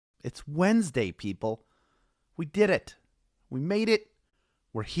It's Wednesday, people. We did it. We made it.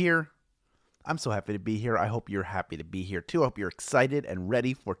 We're here. I'm so happy to be here. I hope you're happy to be here too. I hope you're excited and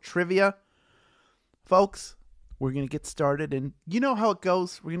ready for trivia. Folks, we're going to get started, and you know how it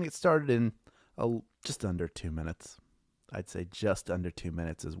goes. We're going to get started in just under 2 minutes. I'd say just under 2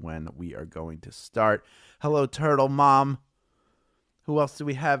 minutes is when we are going to start. Hello, Turtle Mom. Who else do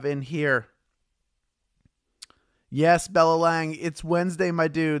we have in here? Yes, Bella Lang, it's Wednesday, my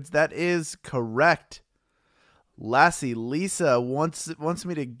dudes. That is correct. Lassie Lisa wants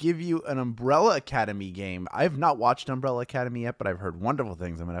me to give you an Umbrella Academy game. I have not watched Umbrella Academy yet, but I've heard wonderful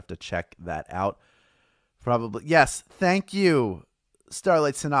things. I'm going to have to check that out. Probably. Yes, thank you,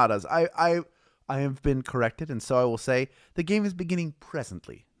 Starlight Sonatas. I have been corrected, and so I will say the game is beginning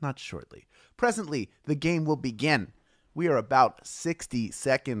presently, not shortly. Presently, the game will begin. We are about 60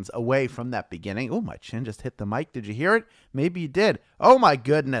 seconds away from that beginning. Oh, my chin just hit the mic. Did you hear it? Maybe you did. Oh, my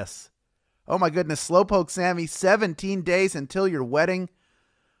goodness. Oh, my goodness. Slowpoke Sammy, 17 days until your wedding.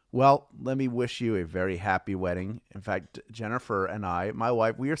 Well, let me wish you a very happy wedding. In fact, Jennifer and I, my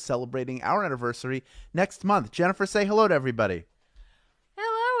wife, we are celebrating our anniversary next month. Jennifer, say hello to everybody.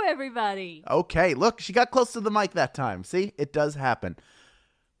 Hello, everybody. Okay, look, she got close to the mic that time. See, it does happen.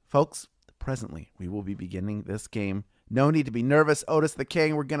 Folks, presently, we will be beginning this game. No need to be nervous, Otis the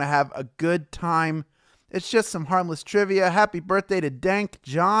King. We're going to have a good time. It's just some harmless trivia. Happy birthday to Dank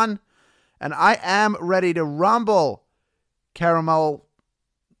John. And I am ready to rumble. Caramel,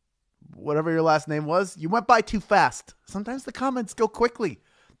 whatever your last name was, you went by too fast. Sometimes the comments go quickly.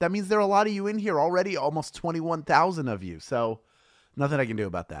 That means there are a lot of you in here already, almost 21,000 of you. So nothing I can do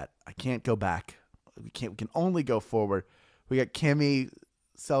about that. I can't go back. We can only go forward. We got Kimmy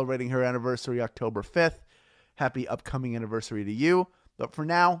celebrating her anniversary October 5th. Happy upcoming anniversary to you. But for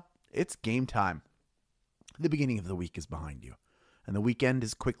now, it's game time. The beginning of the week is behind you, and the weekend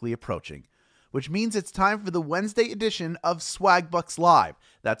is quickly approaching, which means it's time for the Wednesday edition of Swagbucks Live.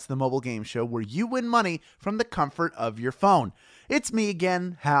 That's the mobile game show where you win money from the comfort of your phone. It's me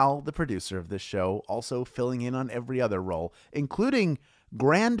again, Hal, the producer of this show, also filling in on every other role, including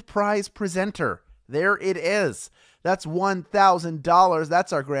grand prize presenter. There it is. That's $1,000.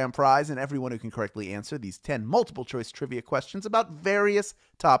 That's our grand prize, and everyone who can correctly answer these 10 multiple-choice trivia questions about various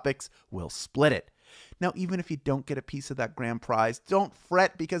topics will split it. Now, even if you don't get a piece of that grand prize, don't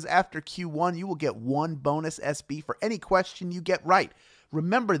fret, because after Q1, you will get one bonus SB for any question you get right.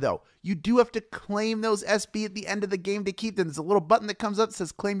 Remember, though, you do have to claim those SB at the end of the game to keep them. There's a little button that comes up that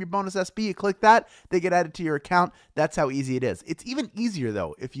says claim your bonus SB. You click that, they get added to your account. That's how easy it is. It's even easier,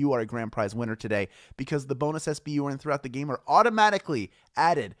 though, if you are a grand prize winner today, because the bonus SB you earn throughout the game are automatically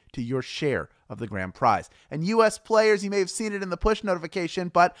added to your share of the grand prize. And US players, you may have seen it in the push notification,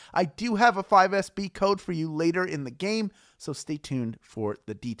 but I do have a 5SB code for you later in the game, so stay tuned for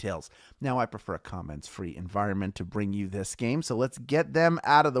the details. Now, I prefer a comments-free environment to bring you this game, so let's get them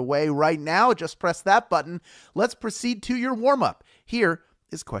out of the way right now. Just press that button. Let's proceed to your warm-up. Here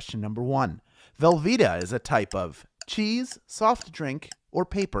is question number 1. Velveeta is a type of cheese, soft drink, or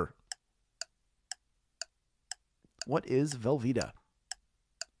paper. What is Velveeta?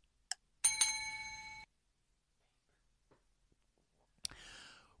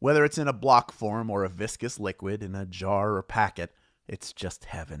 Whether it's in a block form or a viscous liquid in a jar or packet, it's just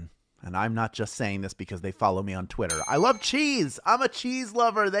heaven. And I'm not just saying this because they follow me on Twitter. I love cheese. I'm a cheese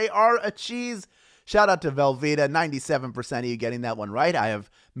lover. They are a cheese. Shout out to Velveeta. 97% of you getting that one right. I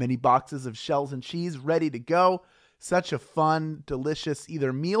have many boxes of shells and cheese ready to go. Such a fun, delicious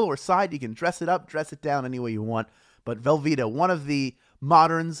either meal or side. You can dress it up, dress it down any way you want. But Velveeta, one of the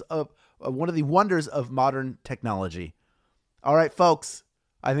wonders of modern technology. All right, folks.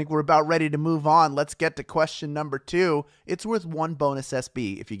 I think we're about ready to move on. Let's get to question number 2. It's worth one bonus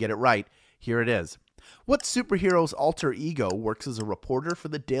SB if you get it right. Here it is. What superhero's alter ego works as a reporter for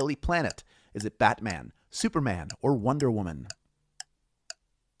the Daily Planet? Is it Batman, Superman, or Wonder Woman?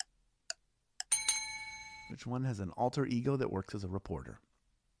 Which one has an alter ego that works as a reporter?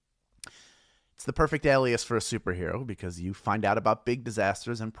 It's the perfect alias for a superhero because you find out about big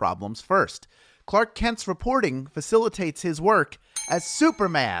disasters and problems first. Clark Kent's reporting facilitates his work as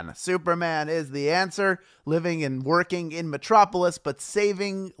Superman. Superman is the answer, living and working in Metropolis, but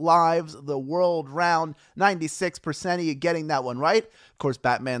saving lives the world round. 96% of you getting that one right. Of course,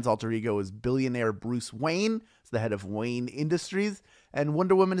 Batman's alter ego is billionaire Bruce Wayne. He's the head of Wayne Industries. And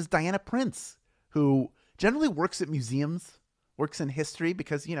Wonder Woman is Diana Prince, who generally works at museums, works in history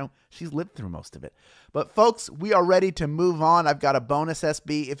because, she's lived through most of it. But folks, we are ready to move on. I've got a bonus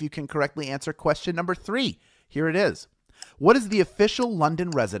SB if you can correctly answer question number 3. Here it is. What is the official London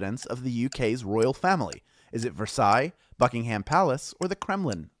residence of the UK's royal family? Is it Versailles, Buckingham Palace, or the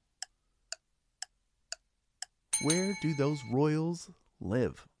Kremlin? Where do those royals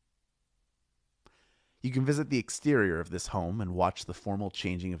live? You can visit the exterior of this home and watch the formal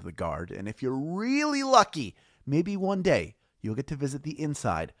changing of the guard, and if you're really lucky, maybe one day you'll get to visit the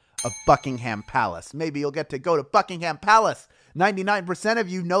inside of Buckingham Palace. Maybe you'll get to go to Buckingham Palace. 99% of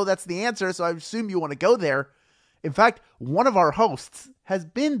you know that's the answer, so I assume you want to go there. In fact, one of our hosts has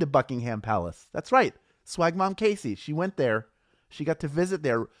been to Buckingham Palace. That's right. Swag Mom Casey. She went there. She got to visit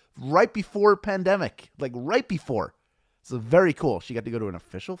there right before pandemic, like right before. So very cool. She got to go to an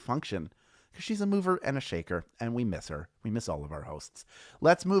official function because she's a mover and a shaker, and we miss her. We miss all of our hosts.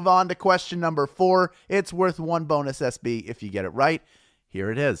 Let's move on to question number 4. It's worth 1 bonus SB if you get it right. Here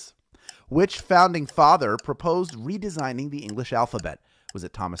it is. Which founding father proposed redesigning the English alphabet? Was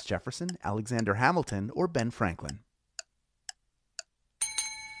it Thomas Jefferson, Alexander Hamilton, or Ben Franklin?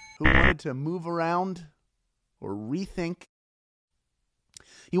 Who wanted to move around or rethink?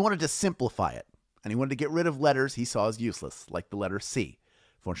 He wanted to simplify it, and he wanted to get rid of letters he saw as useless, like the letter C.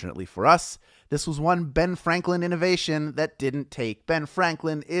 Fortunately for us, this was one Ben Franklin innovation that didn't take. Ben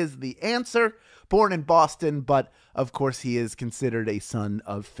Franklin is the answer. Born in Boston, but of course he is considered a son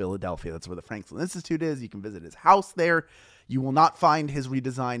of Philadelphia. That's where the Franklin Institute is. You can visit his house there. You will not find his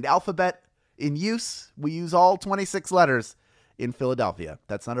redesigned alphabet in use. We use all 26 letters in Philadelphia.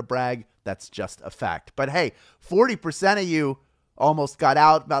 That's not a brag. That's just a fact. But hey, 40% of you almost got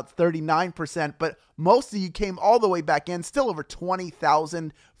out, about 39%, but most of you came all the way back in, still over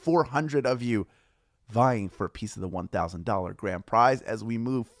 20,400 of you vying for a piece of the $1,000 grand prize as we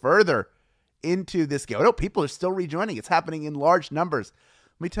move further into this game. Oh, people are still rejoining. It's happening in large numbers.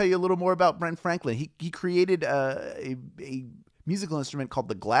 Let me tell you a little more about Ben Franklin. He created a musical instrument called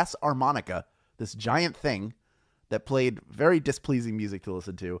the glass harmonica, this giant thing that played very displeasing music to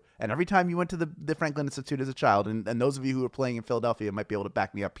listen to. And every time you went to the Franklin Institute as a child, and those of you who are playing in Philadelphia might be able to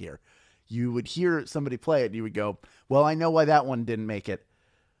back me up here, you would hear somebody play it and you would go, well, I know why that one didn't make it.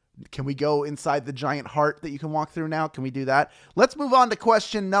 Can we go inside the giant heart that you can walk through now? Can we do that? Let's move on to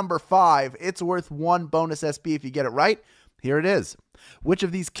question number 5. It's worth 1 bonus SB if you get it right. Here it is. Which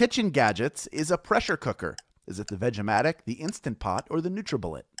of these kitchen gadgets is a pressure cooker? Is it the Vegematic, the Instant Pot, or the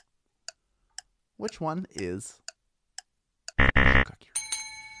NutriBullet? Which one is cooker?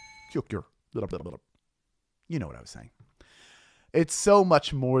 You know what I was saying. It's so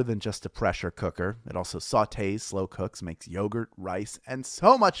much more than just a pressure cooker. It also sautés, slow cooks, makes yogurt, rice, and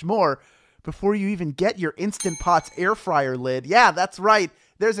so much more before you even get your Instant Pot's air fryer lid. Yeah, that's right.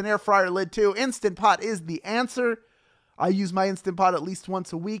 There's an air fryer lid too. Instant Pot is the answer. I use my Instant Pot at least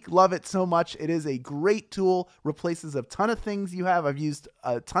once a week. Love it so much. It is a great tool. Replaces a ton of things you have. I've used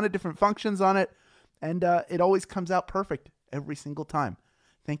a ton of different functions on it, and it always comes out perfect every single time.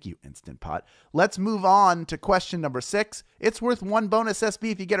 Thank you, Instant Pot. Let's move on to question number 6. It's worth 1 bonus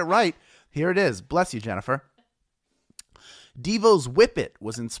SB if you get it right. Here it is. Bless you, Jennifer. Devo's Whip It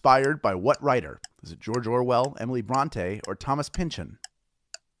was inspired by what writer? Is it George Orwell, Emily Bronte, or Thomas Pynchon?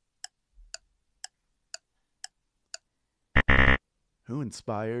 Who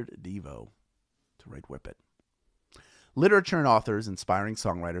inspired Devo to write Whip It? Literature and authors inspiring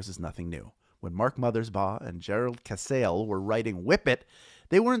songwriters is nothing new. When Mark Mothersbaugh and Gerald Casale were writing Whip It,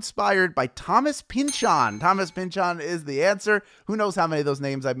 they were inspired by Thomas Pynchon. Thomas Pynchon is the answer. Who knows how many of those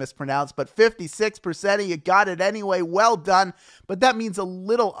names I mispronounced, but 56% of you got it anyway. Well done. But that means a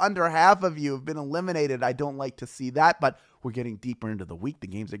little under half of you have been eliminated. I don't like to see that, but we're getting deeper into the week. The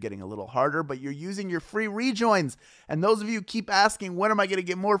games are getting a little harder, but you're using your free rejoins. And those of you who keep asking, when am I going to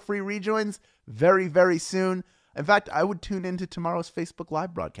get more free rejoins? Very, very soon. In fact, I would tune into tomorrow's Facebook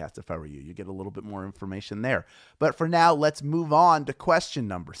Live broadcast if I were you. You get a little bit more information there. But for now, let's move on to question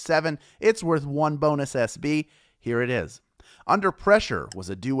number 7. It's worth 1 bonus SB. Here it is. Under Pressure was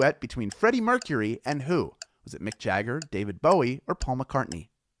a duet between Freddie Mercury and who? Was it Mick Jagger, David Bowie, or Paul McCartney?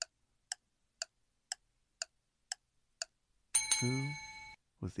 Who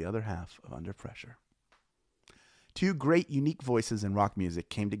was the other half of Under Pressure? 2 great, unique voices in rock music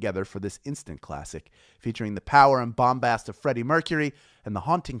came together for this instant classic, featuring the power and bombast of Freddie Mercury and the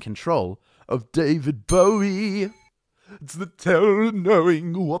haunting control of David Bowie. It's the terror of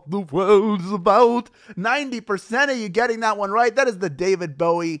knowing what the world is about. 90% of you getting that one right. That is the David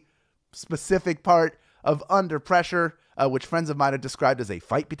Bowie specific part of Under Pressure, which friends of mine have described as a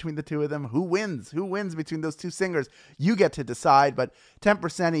fight between the two of them. Who wins? Who wins between those 2 singers? You get to decide, but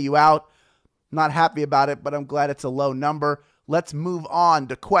 10% of you out. Not happy about it, but I'm glad it's a low number. Let's move on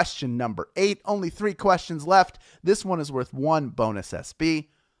to question number 8. Only 3 questions left. This one is worth 1 bonus SB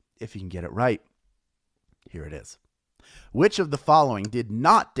if you can get it right. Here it is. Which of the following did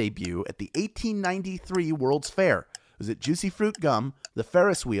not debut at the 1893 World's Fair? Was it Juicy Fruit Gum, the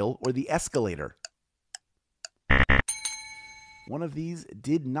Ferris Wheel, or the Escalator? one of these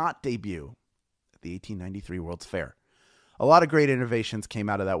did not debut at the 1893 World's Fair. A lot of great innovations came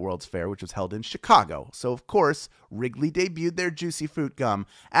out of that World's Fair, which was held in Chicago. So, of course, Wrigley debuted their Juicy Fruit gum,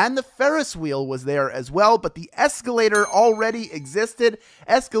 and the Ferris wheel was there as well, but the escalator already existed.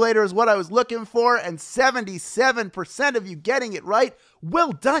 Escalator is what I was looking for, and 77% of you getting it right.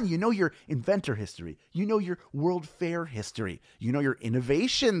 Well done. You know your inventor history. You know your World Fair history. You know your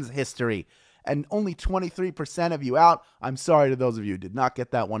innovations history. And only 23% of you out. I'm sorry to those of you who did not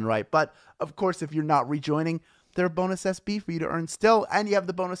get that one right. But, of course, if you're not rejoining, there's a bonus SB for you to earn still, and you have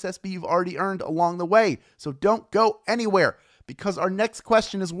the bonus SB you've already earned along the way. So don't go anywhere, because our next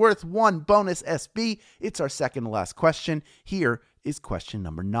question is worth one bonus SB. It's our second to last question. Here is question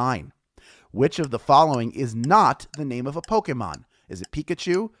number 9. Which of the following is not the name of a Pokemon? Is it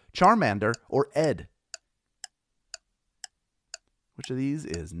Pikachu, Charmander, or Ed? Which of these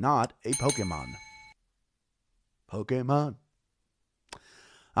is not a Pokemon? Pokemon.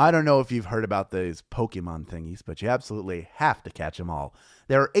 I don't know if you've heard about these Pokemon thingies, but you absolutely have to catch them all.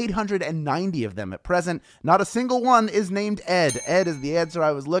 There are 890 of them at present. Not a single one is named Ed. Ed is the answer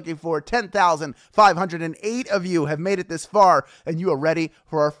I was looking for. 10,508 of you have made it this far, and you are ready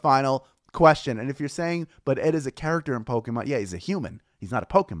for our final question. And if you're saying, but Ed is a character in Pokemon, yeah, he's a human. He's not a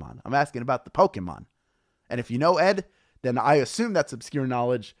Pokemon. I'm asking about the Pokemon. And if you know Ed, then I assume that's obscure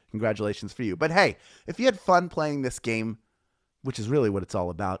knowledge. Congratulations for you. But hey, if you had fun playing this game, which is really what it's all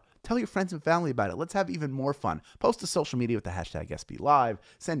about, tell your friends and family about it. Let's have even more fun. Post to social media with the hashtag SBLive,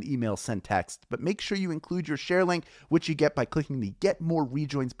 send emails, send text, but make sure you include your share link, which you get by clicking the Get More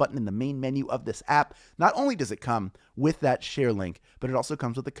Rejoins button in the main menu of this app. Not only does it come with that share link, but it also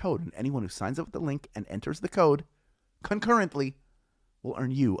comes with a code, and anyone who signs up with the link and enters the code concurrently will earn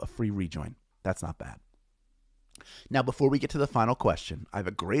you a free rejoin. That's not bad. Now, before we get to the final question, I have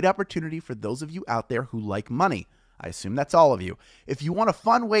a great opportunity for those of you out there who like money. I assume that's all of you. If you want a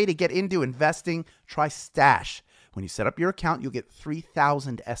fun way to get into investing, try Stash. When you set up your account, you'll get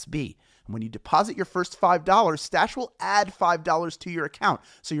 3,000 SB. And when you deposit your first $5, Stash will add $5 to your account.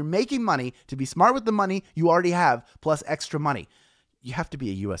 So you're making money to be smart with the money you already have, plus extra money. You have to be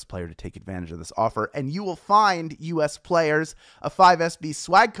a U.S. player to take advantage of this offer, and you will find U.S. players a 5SB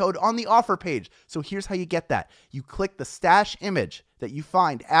swag code on the offer page. So here's how you get that. You click the Stash image that you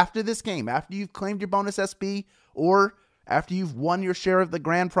find after this game, after you've claimed your bonus SB, or after you've won your share of the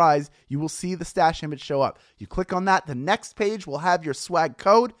grand prize, you will see the Stash image show up. You click on that. The next page will have your swag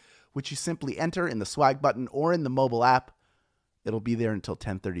code, which you simply enter in the swag button or in the mobile app. It'll be there until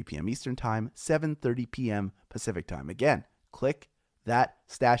 10:30 p.m. Eastern Time, 7:30 p.m. Pacific Time. Again, click that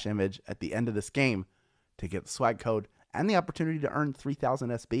Stash image at the end of this game to get the swag code and the opportunity to earn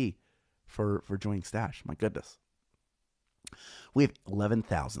 3,000 SB for joining Stash. My goodness. We have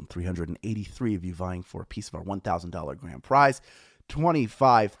 11,383 of you vying for a piece of our $1,000 grand prize,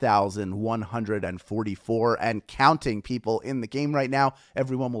 25,144 and counting people in the game right now.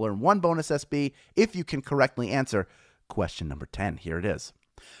 Everyone will earn one bonus SB if you can correctly answer question number 10. Here it is.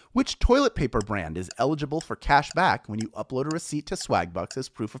 Which toilet paper brand is eligible for cash back when you upload a receipt to Swagbucks as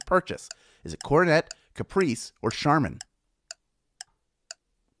proof of purchase? Is it Coronet, Caprice, or Charmin?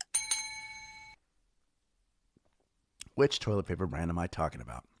 Which toilet paper brand am I talking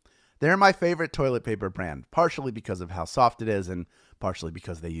about? They're my favorite toilet paper brand, partially because of how soft it is and partially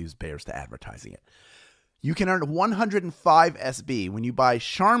because they use bears to advertising it. You can earn 105 SB when you buy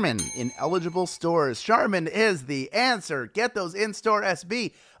Charmin in eligible stores. Charmin is the answer. Get those in-store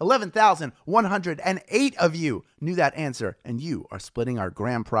SB. 11,108 of you knew that answer, and you are splitting our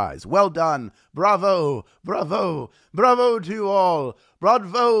grand prize. Well done. Bravo, bravo, bravo to you all.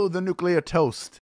 Bravo, the nuclear toast.